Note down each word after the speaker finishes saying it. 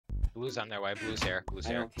Blue's on their way. Blue's here. Blue's I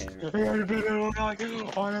here. don't care.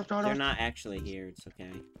 They're not actually here. It's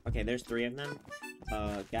okay. Okay, there's 3 of them.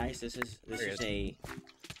 Guys, this is a.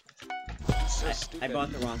 So I stupid.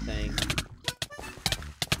 bought the wrong thing.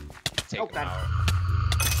 Take them out.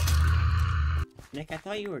 Nick, I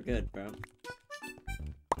thought you were good, bro.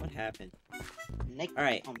 What happened? Nick. All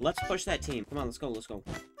right, let's push that team. Come on, let's go. Let's go.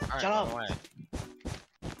 All right, Shut up. on my way.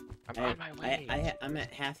 I'm on my way. I'm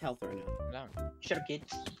at half health right now. Down. Shut up, kid.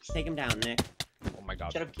 Take him down, Nick. Oh my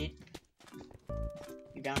god. Shut up, kid.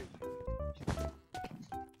 You down?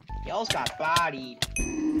 Y'all's got bodied.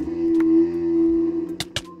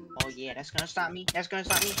 Oh yeah, that's gonna stop me. That's gonna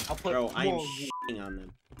stop me. I'll put. Bro, I'm more- shitting on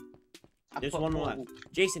them. I'll There's put one more- left.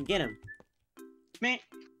 Jason, get him. Man,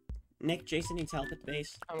 Nick, Jason needs help at the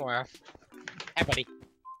base. I'm aware. Hey, buddy.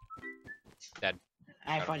 Dead.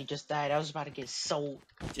 everybody just died. I was about to get so.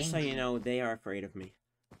 Just so you know, they are afraid of me.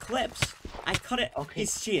 Clips! I cut it. Okay.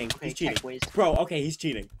 He's cheating. Okay, He's cheating. tech whiz. Bro, okay, he's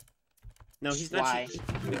cheating. No, he's not Why?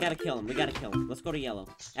 cheating. We gotta kill him. We gotta kill him. Let's go to yellow.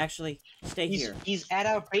 Actually, stay here. He's at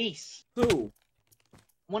our base. Who?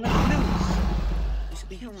 One of the dudes. You should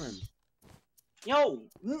kill him. Yo,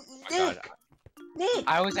 Oh my god. Nick.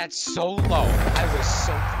 I was at so low. I was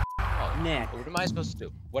so low. Nick. What am I supposed to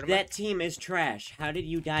do? What am That team is trash. How did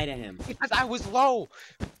you die to him? Because I was low.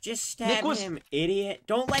 Just stab him, idiot.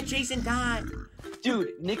 Don't let Jason die.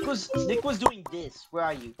 Dude, Nick was doing this. Where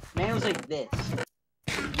are you? Man was like this.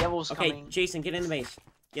 Yellow's Okay, coming. Jason, get in the base.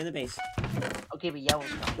 Get in the base. Okay, but Yellow's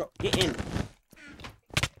coming. Bro, get in.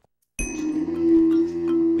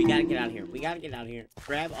 We gotta get out of here. We gotta get out of here.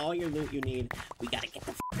 Grab all your loot you need. We gotta get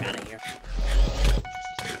the f out of here.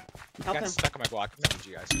 I Help got him. stuck on my block. I'm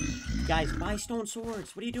you guys. Guys, buy stone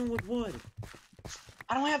swords. What are you doing with wood?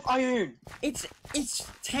 I don't have iron. It's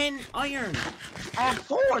 10 iron. I have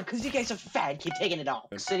 4 because you guys are fat. Keep taking it off.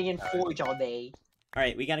 Sitting in forge all day. All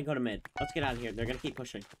right, we gotta go to mid. Let's get out of here. They're gonna keep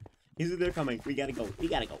pushing. They're coming. We gotta go. We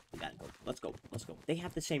gotta go. We gotta go. Let's go. Let's go. They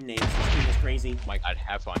have the same names. This team is crazy. Oh my god,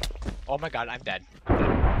 have fun. Oh my god, I'm dead. I'm dead.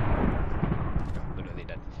 I'm literally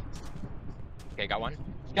dead. Okay, got one.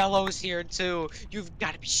 Yellow's here too. You've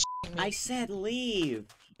got to be shitting me. I said leave.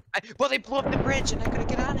 Well, they blew up the bridge and I couldn't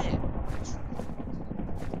get on it.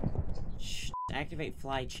 Shh. Activate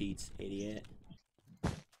fly cheats, idiot.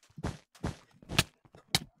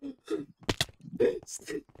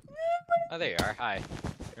 Oh, there you are. Hi.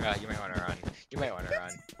 You might want to run. You might want to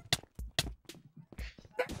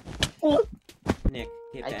run. Nick,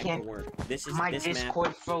 get I back can't- to work. This My map.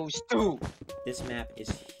 Discord froze too. This map is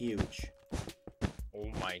huge. Oh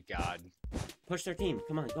my god. Push their team.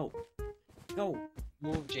 Come on, go. Go.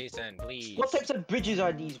 Move, Jason, please. What types of bridges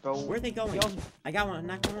are these, bro? Where are they going? Y'all- I got one. I'm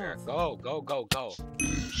not going There, off. go, go, go, go.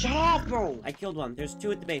 Shut up, bro. I killed one. There's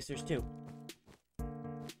 2 at the base. There's 2.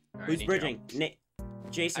 Alright, Who's need bridging? Nick.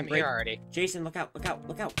 Jason, I'm break. here already. Jason, look out. Look out.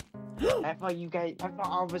 Look out. I thought you guys. I thought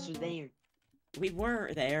all of us were there. We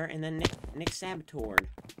were there, and then Nick saboteured.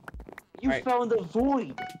 You Alright. found the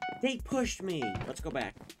void. They pushed me. Let's go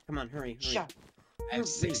back. Come on, hurry. Shut. I have Hurry.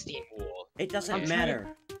 16 wool. It doesn't I'm matter.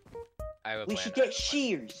 I have a We plan. should get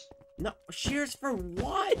shears. No, shears for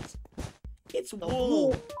what? It's The wool.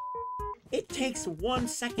 wool. It takes 1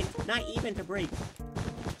 second, not even to break.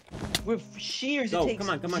 With shears, Go, it takes come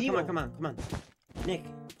on, come on, come 0. on, come on, come on. Nick,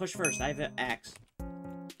 push first. I have an axe.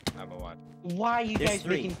 I have a what? Why are you There's guys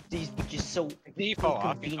 3. making these bitches so He fell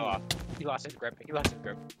off. He inconvenient? fell off. He lost his grip. He lost his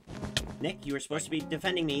grip. Nick, you were supposed to be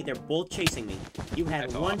defending me. They're both chasing me. You I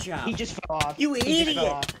had fell 1 off. job. He just fell off. You He just idiot! fell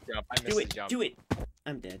off. Jump. I missed Do the it, jump. do it.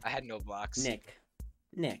 I'm dead. I had no blocks. Nick.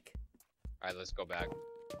 Nick. Alright, let's go back.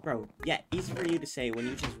 Bro, yeah, easy for you to say when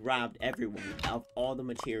you just robbed everyone of all the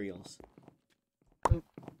materials.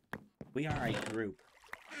 We are a group.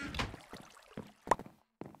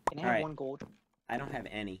 Can I have Alright. 1 gold? I don't have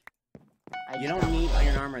any. I You just don't need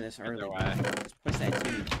iron armor this Either early. way. Just push that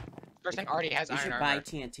team. Person already has You should iron buy armor.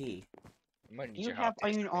 TNT. I'm gonna need You your have help,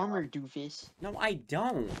 Jason. iron armor, doofus. No, I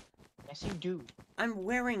don't. Yes, you do. I'm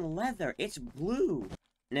wearing leather. It's blue.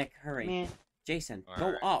 Nick, hurry. Man, Jason, go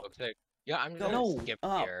Alright, up. looks like- Yeah, I'm Go gonna skip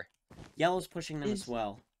up. here. Yellow's pushing them Is- as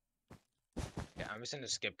well. Yeah, I'm just gonna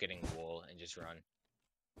skip getting wool and just run.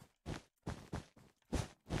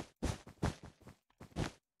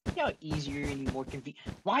 how easier and more convenient.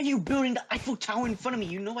 Why are you building the Eiffel Tower in front of me?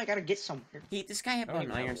 You know I gotta get somewhere. This guy had I don't an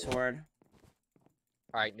even iron have wool. sword.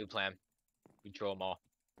 Alright, new plan. We drill them all.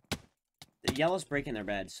 The Yellow's breaking their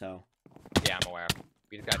bed, so. Yeah, I'm aware.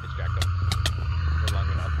 We just gotta distract them. We're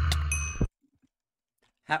long enough.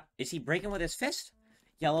 How is he breaking with his fist?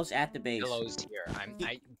 Yellow's at the base. Yellow's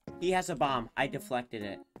here. He has a bomb. I deflected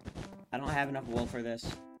it. I don't have enough wool for this.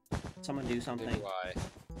 Someone do So something. do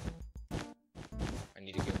I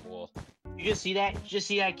need to get wool. You just see that? You just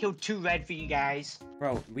see that I killed 2 red for you guys.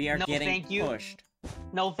 Bro, we are No, getting thank you. pushed.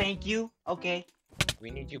 No, thank you. Okay. We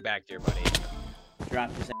need you back there, buddy.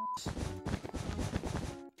 Drop his ass.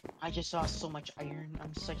 I just saw so much iron.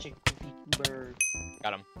 I'm such a goofy bird.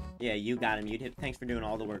 Got him. Yeah, you got him. You did. Thanks for doing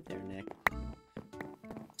all the work there, Nick.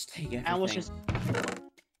 Let's take everything. I was just.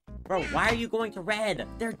 Bro, why are you going to red?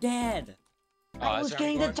 They're dead. Oh, I was that's where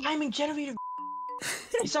I'm getting the going? diamond generator.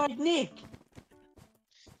 You sound like Nick.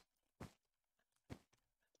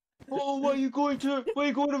 Oh, why are you going to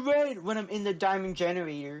red when I'm in the diamond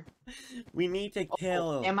generator? We need to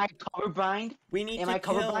kill. Am I colorblind? We need am to I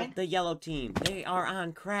kill colorblind? the yellow team. They are on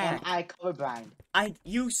Am crack. I colorblind?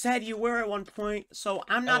 You said you were at one point, so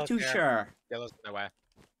I'm not too there. sure. Yellow's in the way.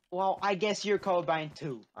 Well, I guess you're colorblind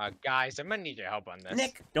too. Guys, I'm gonna need your help on this.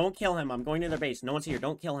 Nick, don't kill him. I'm going to their base. No one's here.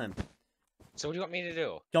 Don't kill him. So what do you want me to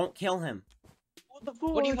do? Don't kill him.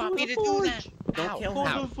 What do you want me to do then? Don't How? kill him.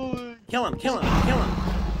 How? Kill him. Kill him. Kill him.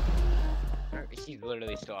 He's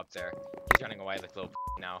literally still up there. He's running away like a little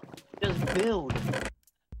now. Just build.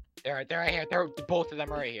 They're right here. Both of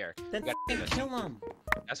them are right here. Then We gotta do f***ing this. kill him.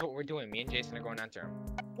 That's what we're doing. Me and Jason are going after him.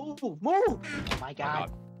 Move, move. Oh my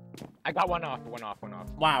god. I got one off.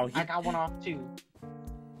 Wow. I got one off too.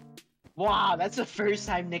 Wow, that's the first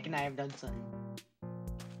time Nick and I have done something.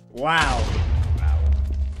 Wow.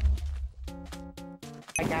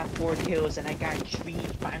 I got 4 kills and I got 3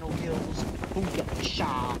 final kills.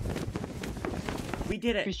 Booyah! We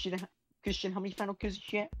did it. Christian, how many final kills did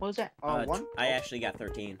you get? What was that? 1? I actually got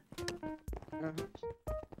 13.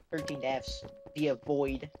 13 deaths via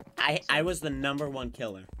void. I was the #1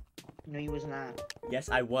 killer. No, you was not. Yes,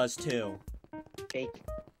 I was too. Fake.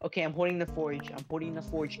 Okay, I'm holding the forge. I'm holding the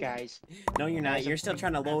forge, guys. No, you're not. Guys, You're I'm still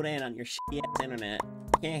trying to load in on your shitty-ass internet.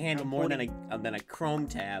 Can't handle more than a Chrome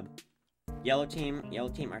tab. Yellow team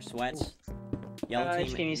are sweats.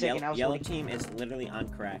 just give me a second, I was Yellow holding- team is literally on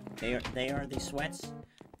crack. They are the sweats.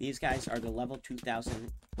 These guys are the level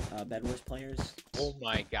 2000 Bedwars players. Oh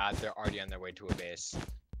my god, they're already on their way to a base.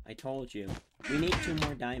 I told you. We need 2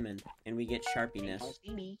 more diamond, and we get sharpiness. Don't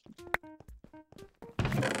see me.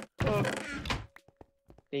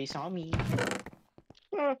 They saw me.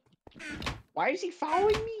 Why is he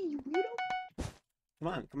following me, you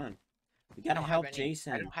weirdo? Come on. We I gotta don't help have any-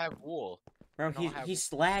 Jason. I don't have wool. Bro, I don't have-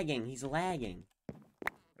 he's lagging. He's lagging.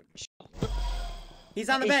 He's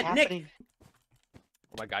on the What is bed. Nick! happening?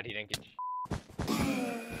 Oh my god, he didn't get.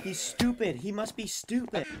 He's stupid. He must be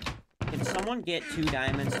stupid. Can someone get 2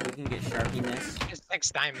 diamonds so we can get sharpiness? There's 6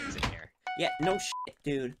 diamonds in here. Yeah, no shit,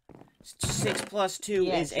 dude. 6 plus 2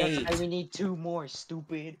 Yes, is that's 8. why we need 2 more,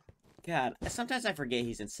 stupid. God, sometimes I forget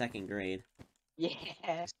he's in 2nd grade.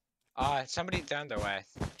 Yes. Somebody's down their way.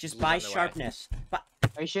 Just Who's buy on the way? sharpness. But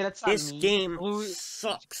Are you sure that's not this me? game Who-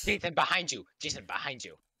 sucks. Jason, behind you. Jason, behind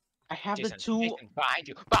you. I have Jason, the 2. Jason, behind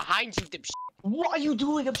you. Behind you, dipshit. What are you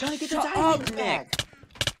doing? I'm trying to get the Shut up, diamonds Nick. back.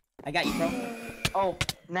 I got you, bro. Oh,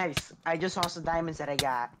 nice. I just saw some diamonds that I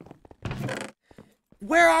got.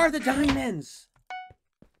 Where are the diamonds?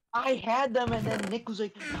 I had them, and then Nick was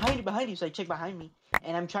like, behind you. So I checked behind me,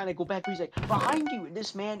 and I'm trying to go back. He's like, behind you. And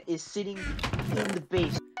this man is sitting in the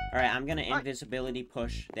base. Alright, I'm gonna invisibility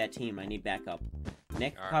push that team. I need backup.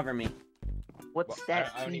 Nick, Alright. cover me. What's Well,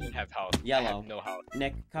 that? I don't team? even have health. I Yellow. have no health.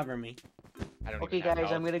 Nick, cover me. I don't Okay, even have guys,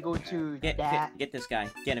 health. I'm gonna go to Get that. this guy.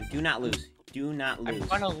 Get him. Do not lose. Do not I'm lose.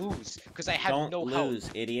 gonna lose because I have Don't no lose,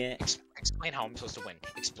 health. idiot. Explain how I'm supposed to win.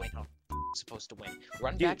 Explain how I'm supposed to win.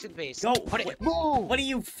 Run Dude, back to the base. Go. Put it. Move! What are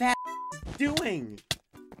you fat doing?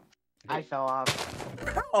 I fell off.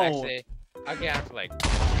 Oh, Actually, I'll get out for like.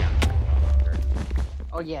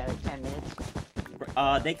 Oh yeah, like 10 minutes.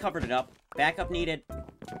 they covered it up. Backup needed.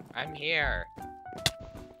 I'm here.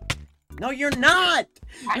 No, you're not.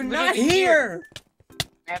 You're I'm not literally here.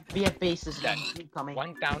 We have bases Dead. coming.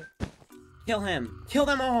 One down. Kill him. Kill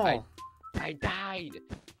them all. I died.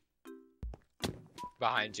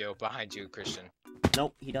 Behind you, Christian.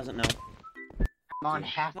 Nope, he doesn't know. I'm on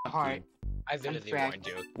half the heart. I literally fragged. warned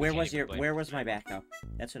you. Where You was can't your? even blame Where me. was my backup?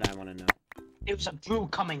 That's what I want to know. There's a brew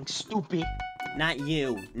coming, stupid. Not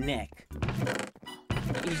you, Nick.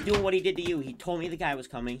 He's doing what he did to you. He told me the guy was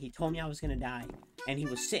coming. He told me I was gonna die, and he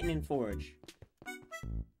was sitting in forge.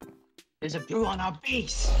 There's a brew on our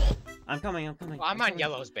base. I'm coming. I'm coming. Well, I'm I'm on coming.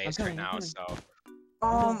 Yellow's base coming, right I'm now, coming. so.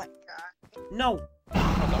 Oh my god. No.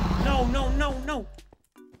 Hold up. No. No. No. No.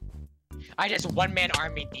 I just one-man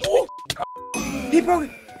army these. Oh! He broke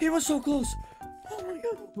it. He was so close. Oh my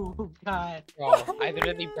god. Oh god. Bro, I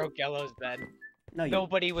literally broke Yellow's bed. No, you.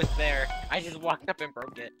 Nobody was there. I just walked up and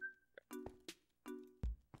broke it.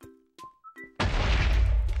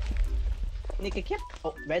 Nick, I kept.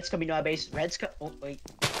 Oh, red's coming to our base. Red's Oh, wait.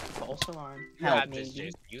 False. false alarm. You Help, have this,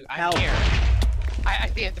 maybe. Jason. I'm Help. here. I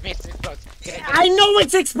think the basement's exposed. I know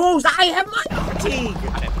it's exposed! I have my fatigue!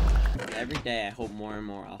 Got it. Every day, I hope more and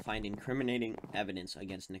more I'll find incriminating evidence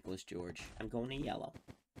against Nicholas George. I'm going to yellow.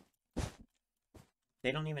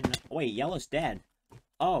 They don't even know. Wait, yellow's dead.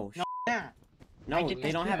 Oh, Yeah. no, did they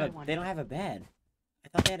that don't too, have a. everyone. They don't have a bed. I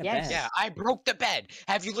thought they had a Yes. bed. Yeah, I broke the bed.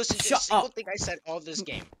 Have you listened to Shut a single up. thing I said all this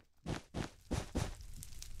game?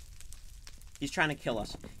 He's trying to kill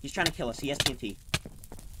us. He's trying to kill us. He has TNT.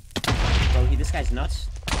 Bro, this guy's nuts.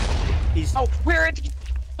 He's. Oh, where is he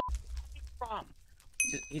from?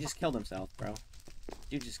 He just killed himself, bro.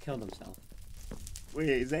 Dude just killed himself. Wait,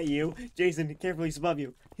 is that you? Jason, careful, he's above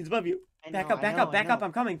you. He's above you. Back up, back up, back up.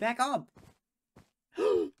 I'm coming. Back up.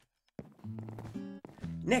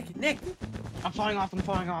 Nick. I'm falling off.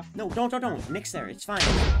 No, don't. Nick's there. It's fine.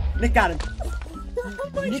 Nick got him. Oh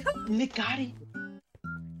my God. Nick got it.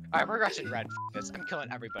 Alright, we're rushing red. This. I'm killing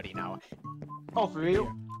everybody now. Oh, for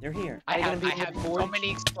real? They're here. Are I you have, gonna I be in have the so forge?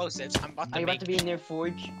 many explosives. I'm about Are to you make. about to be in their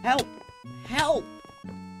forge? Help! Help!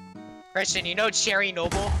 Christian, you know Cherry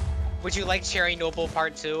Noble? Would you like Cherry Noble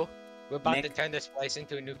Part 2? We're about Nick. to turn this place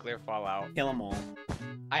into a nuclear fallout. Kill them all.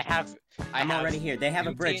 I'm already here. They have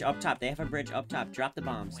a bridge up top. Drop the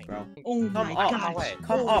bombs, bro. Oh Come my up. god.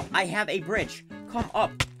 Come up. I have a bridge. Come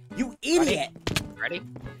up. You idiot! Ready?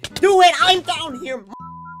 Do it! I'm down here!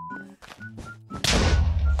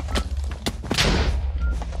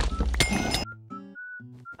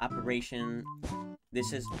 Operation...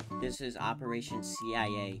 This is Operation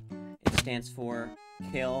CIA. It stands for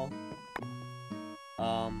kill...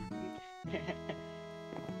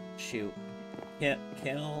 Shoot.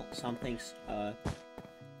 Kill something,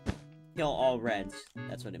 kill all reds.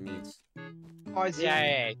 That's what it means.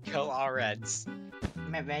 Yeah, kill all reds.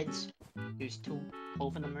 My reds. There's two.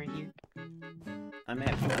 Both of them right here. I'm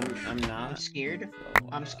I'm not. scared. So,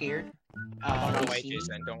 I'm scared. Oh, no, they wait, see-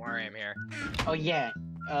 Jason. Don't worry, I'm here. Oh yeah.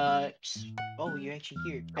 Oh, you're actually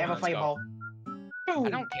here. I have a Let's go. fireball. I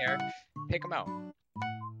don't care. Take him out.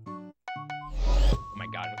 Oh my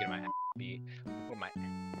god, I'm getting my ass beat. Oh my...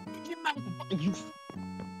 You.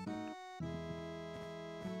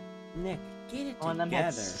 Nick, get it One of them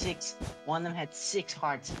had together. 6. One of them had 6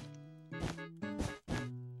 hearts.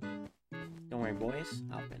 Don't worry, boys.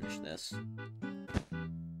 I'll finish this.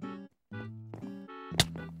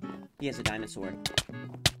 He has a diamond sword.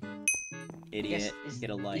 Idiot. Yes, Get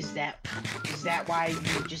a light. Is that why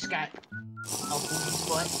you just got a booty's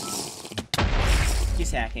butt?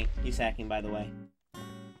 He's hacking. He's hacking, by the way.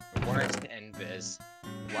 Worst in biz.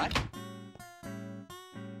 What?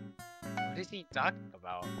 What is he talking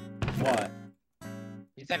about? What?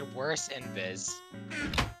 He said worst in biz.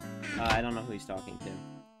 I don't know who he's talking to.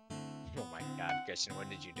 Oh my god, Christian, what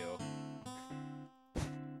did you do?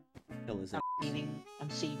 Kill his I'm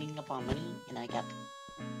saving up on money, and I got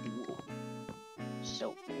wool.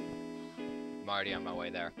 So I'm already on my way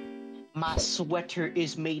there. my sweater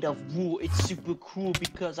is made of wool. It's super cool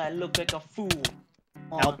because I look like a fool.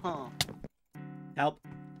 Help. Uh-huh. Help.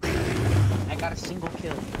 I got a single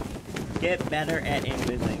kill. Get better at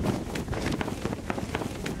invising.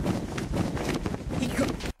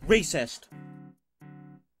 Racist.